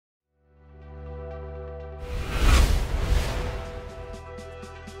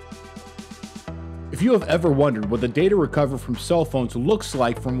If you have ever wondered what the data recovered from cell phones looks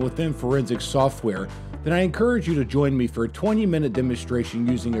like from within forensic software, then I encourage you to join me for a 20-minute demonstration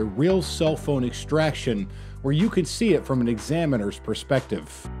using a real cell phone extraction where you can see it from an examiner's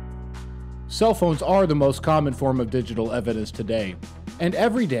perspective. Cell phones are the most common form of digital evidence today, and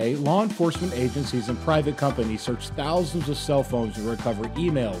every day law enforcement agencies and private companies search thousands of cell phones to recover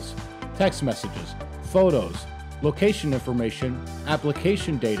emails, text messages, photos, location information,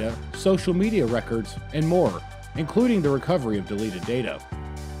 application data, social media records, and more, including the recovery of deleted data.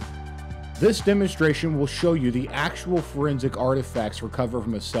 This demonstration will show you the actual forensic artifacts recovered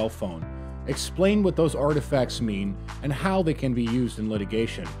from a cell phone, explain what those artifacts mean, and how they can be used in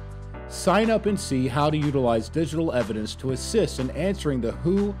litigation. Sign up and see how to utilize digital evidence to assist in answering the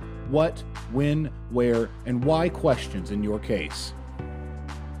who, what, when, where, and why questions in your case.